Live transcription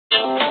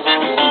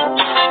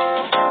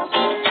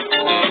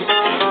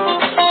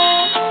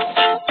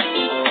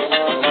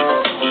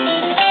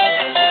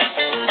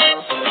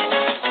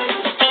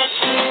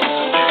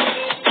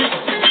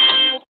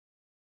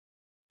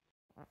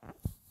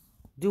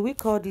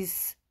call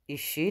this a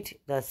shade?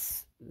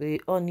 That's the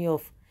Ooni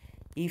of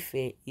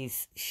Ife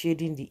is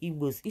shading the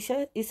Igbos.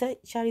 Is a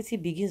charity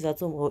begins at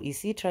home, or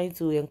is he trying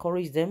to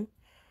encourage them?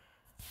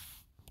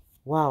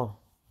 Wow.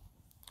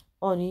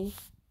 Ooni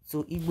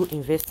to Igbo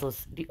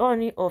investors. The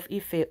Ooni of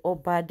Ife,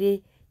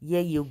 Obade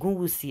Yeye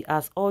Ogunwusi,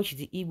 has urged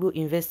the Igbo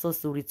investors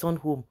to return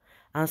home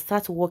and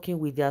start working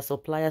with their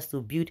suppliers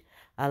to build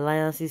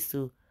alliances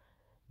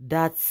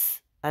that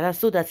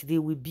so that they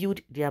will build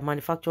their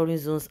manufacturing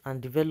zones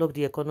and develop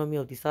the economy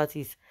of the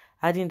Southeast,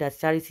 adding that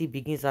charity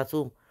begins at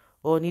home.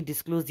 Ooni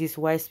disclosed this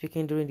while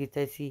speaking during the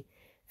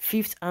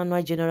 35th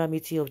annual general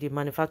meeting of the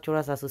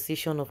Manufacturers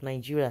Association of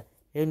Nigeria,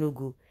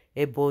 Enugu,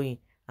 Ebonyi,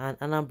 and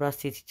Anambra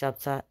State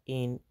chapter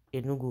in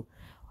Enugu.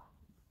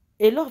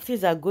 A lot of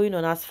things are going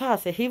on as far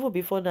as even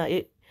before now.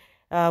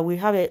 We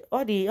have a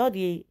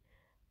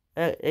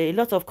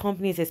lot of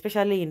companies,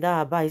 especially in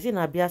that Aba, is in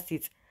Abia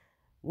State.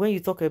 When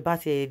you talk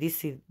about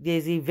this,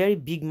 there's a very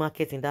big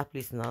market in that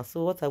place now.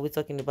 So what are we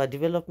talking about?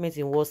 Development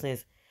in what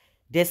sense?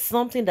 There's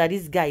something that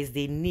these guys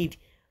they need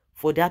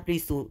for that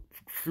place to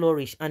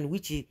flourish, and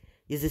which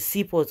is the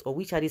seaports, or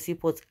which are the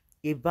seaports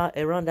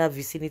around that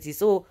vicinity.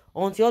 So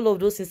until all of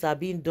those things are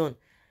being done,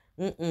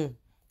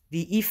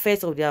 the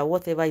effects of their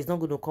whatever is not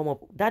going to come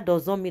up. That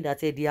does not mean that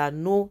there are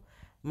no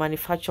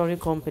manufacturing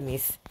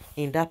companies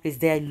in that place.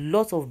 There are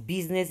lots of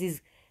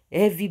businesses,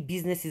 heavy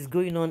businesses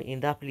going on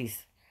in that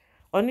place.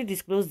 Only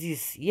disclose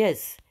this.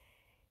 Yes,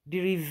 the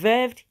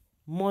revered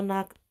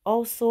monarch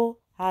also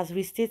has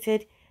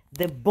restated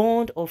the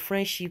bond of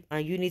friendship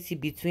and unity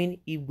between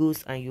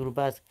Igbos and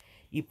Yorubas.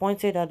 He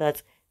pointed out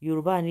that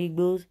Yoruba and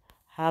Igbos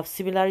have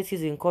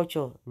similarities in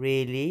culture,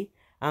 really,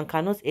 and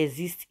cannot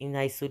exist in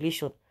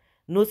isolation,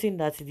 noting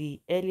that the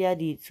earlier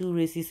the two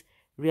races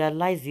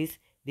realize this,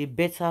 the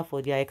better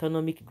for their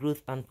economic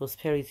growth and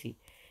prosperity.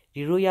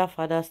 The royal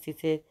father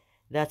stated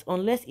that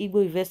unless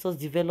Igbo investors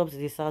develop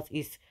the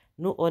Southeast,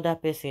 no other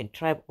person,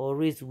 tribe, or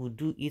race will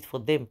do it for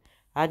them,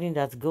 adding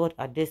that God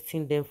had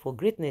destined them for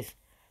greatness.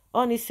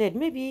 Ooni said,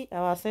 maybe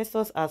our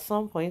ancestors at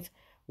some point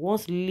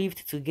once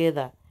lived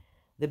together.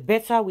 The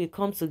better we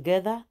come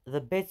together, the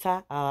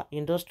better our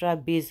industrial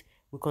base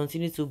will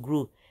continue to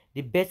grow.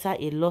 The better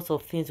a lot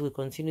of things will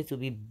continue to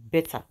be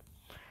better.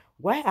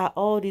 Why are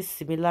all these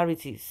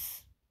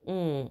similarities?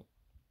 Why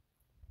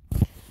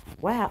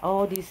are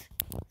all these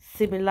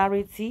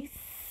similarities?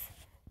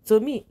 To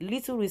me,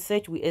 little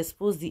research will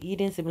expose the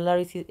hidden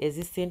similarities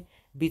existing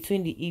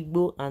between the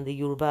Igbo and the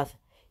Yorubas.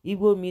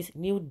 Igbo means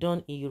kneel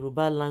down in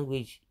Yoruba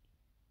language.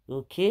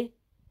 Okay?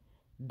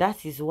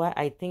 That is why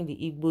I think the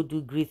Igbo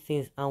do great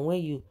things. And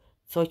when you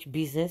touch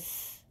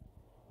business,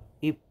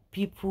 a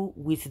people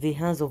with the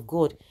hands of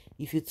God,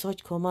 if you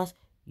touch commerce,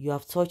 you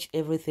have touched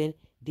everything.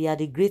 They are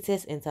the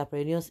greatest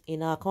entrepreneurs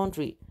in our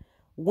country.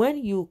 When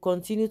you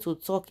continue to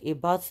talk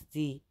about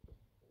the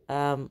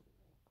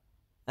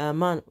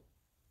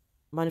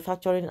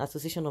Manufacturing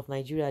Association of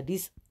Nigeria,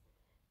 this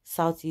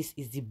Southeast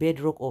is the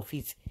bedrock of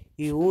it.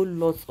 A whole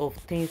lot of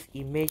things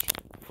emerge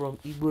from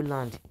Igbo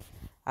land.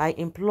 I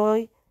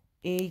employ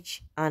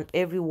each and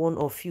every one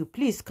of you.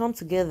 Please come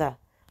together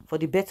for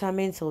the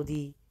betterment of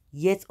the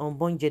yet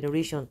unborn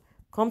generation.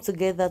 Come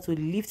together to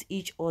lift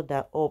each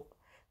other up.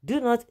 Do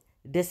not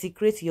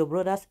desecrate your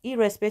brothers,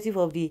 irrespective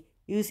of the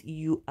use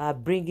you are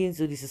bringing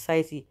to the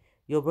society.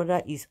 Your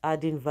brother is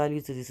adding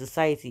value to the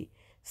society.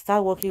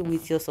 Start working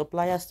with your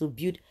suppliers to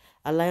build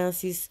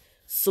alliances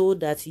so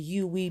that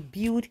you will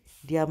build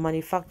their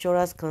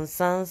manufacturers'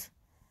 concerns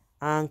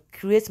and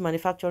create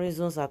manufacturing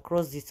zones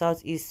across the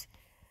Southeast,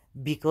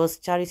 because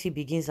charity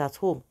begins at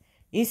home.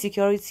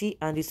 Insecurity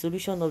and the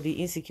solution of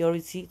the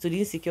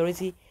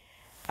insecurity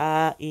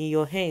are in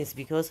your hands,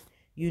 because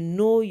you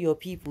know your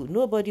people.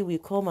 Nobody will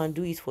come and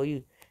do it for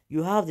you.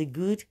 You have the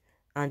good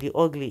and the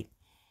ugly.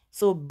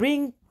 So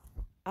bring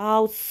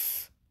out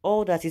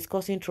all that is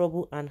causing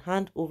trouble and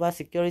hand over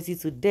security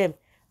to them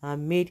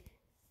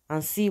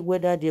and see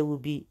whether there will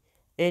be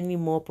any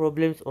more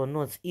problems or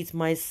not. It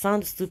might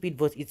sound stupid,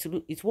 but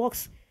it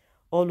works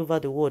all over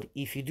the world.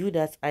 If you do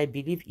that, I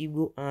believe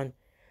Igbo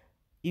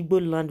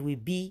land will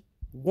be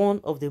one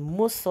of the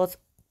most sought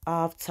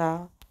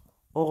after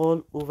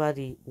all over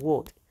the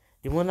world.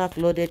 The monarch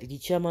lauded the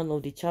chairman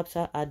of the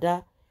chapter,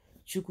 Ada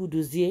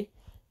Chukwudozie,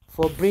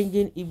 for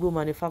bringing Igbo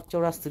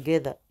manufacturers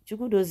together.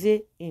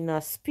 Chukwudozie, in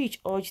a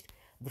speech, urged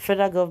the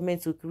federal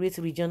government to create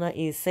regional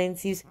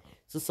incentives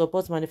to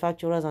support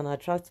manufacturers and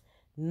attract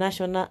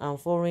national and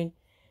foreign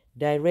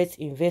direct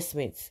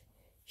investments.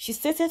 She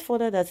stated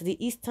further that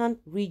the Eastern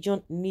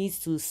region needs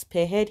to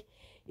spearhead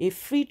a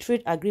free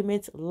trade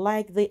agreement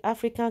like the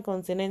African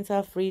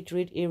Continental Free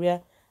Trade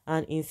Area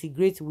and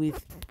integrate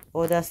with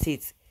other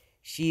states.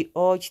 She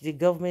urged the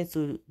government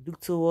to look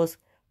towards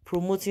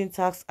promoting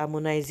tax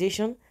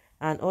harmonization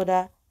and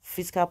other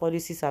fiscal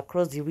policies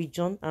across the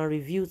region and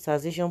review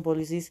taxation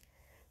policies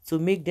to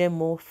make them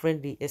more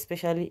friendly,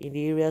 especially in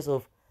the areas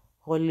of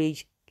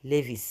haulage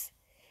levies.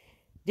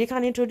 They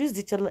can introduce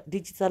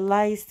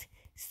digitalized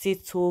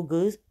state toll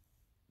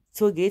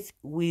gates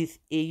with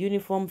a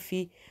uniform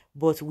fee,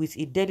 but with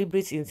a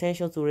deliberate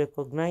intention to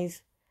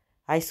recognize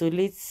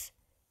isolates,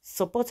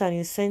 support and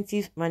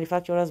incentive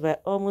manufacturers by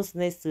almost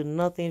next to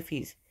nothing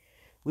fees.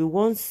 We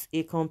want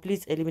a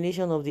complete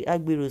elimination of the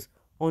Agberos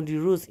on the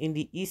roads in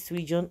the East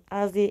region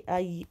as they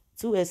are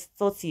too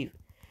extortive,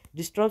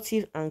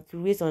 destructive, and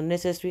create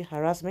unnecessary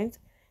harassment,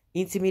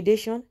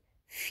 intimidation,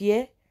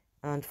 fear,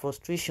 and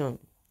frustration.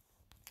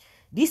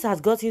 This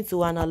has gotten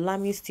to an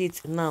alarming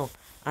state now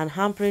and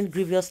hampering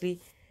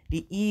grievously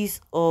the ease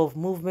of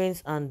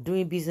movements and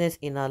doing business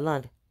in our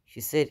land,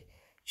 she said.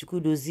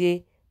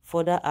 Chukwudozie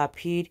further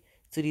appealed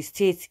to the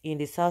states in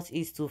the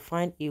southeast to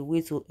find a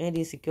way to end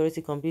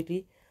insecurity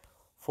completely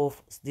for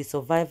the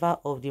survival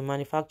of the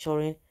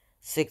manufacturing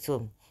sector.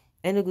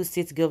 Enugu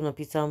State Governor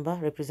Peter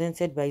Mba,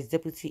 represented by his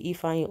deputy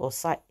Ifeanyi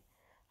Osai,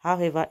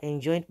 however,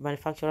 enjoined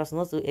manufacturers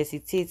not to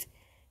hesitate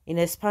in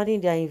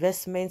expanding their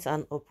investments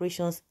and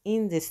operations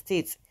in the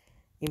state,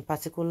 in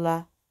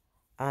particular,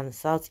 and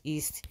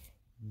southeast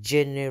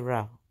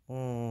general.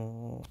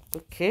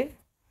 Okay,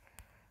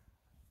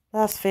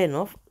 that's fair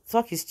enough.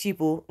 Talk is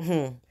cheap. Oh.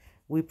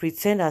 We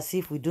pretend as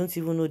if we don't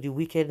even know the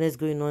wickedness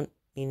going on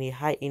in the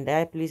high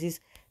places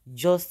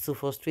just to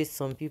frustrate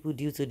some people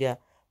due to their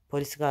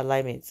political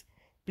alignments.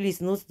 Please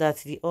note that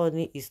the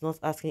Ooni is not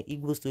asking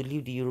Igbos to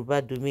leave the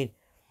Yoruba domain,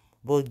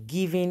 but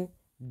giving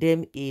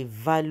them a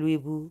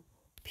valuable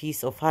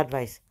piece of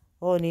advice.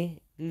 Ooni,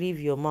 leave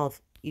your mouth.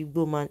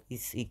 Igbo man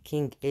is a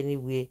king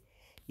anyway.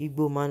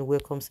 Igbo man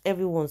welcomes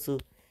everyone to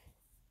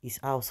his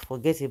house.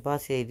 Forget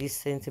about this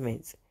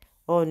sentiment.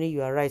 Ooni,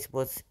 you are right,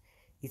 but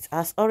it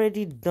has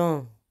already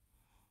done.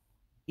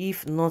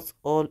 If not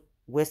all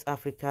West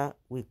Africa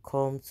will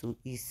come to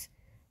East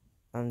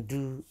and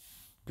do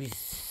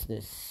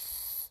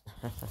business.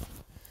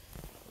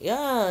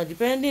 Yeah,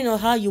 depending on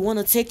how you want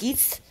to take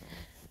it.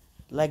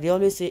 Like they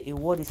always say, a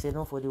word is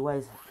enough for the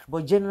wise.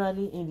 But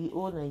generally, in the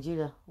old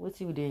Nigeria, what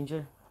do they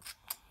enjoy?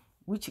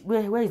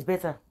 Where is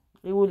better?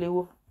 Ewo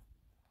lewo.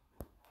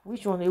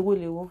 Which one? Ewo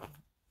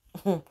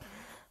lewo.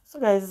 So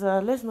guys,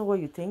 let's know what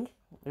you think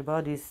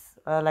about this.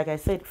 Like I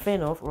said, fair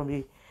enough from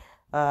the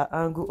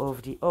angle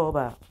of the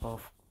Oba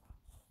of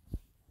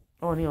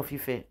Ooni of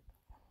Ife.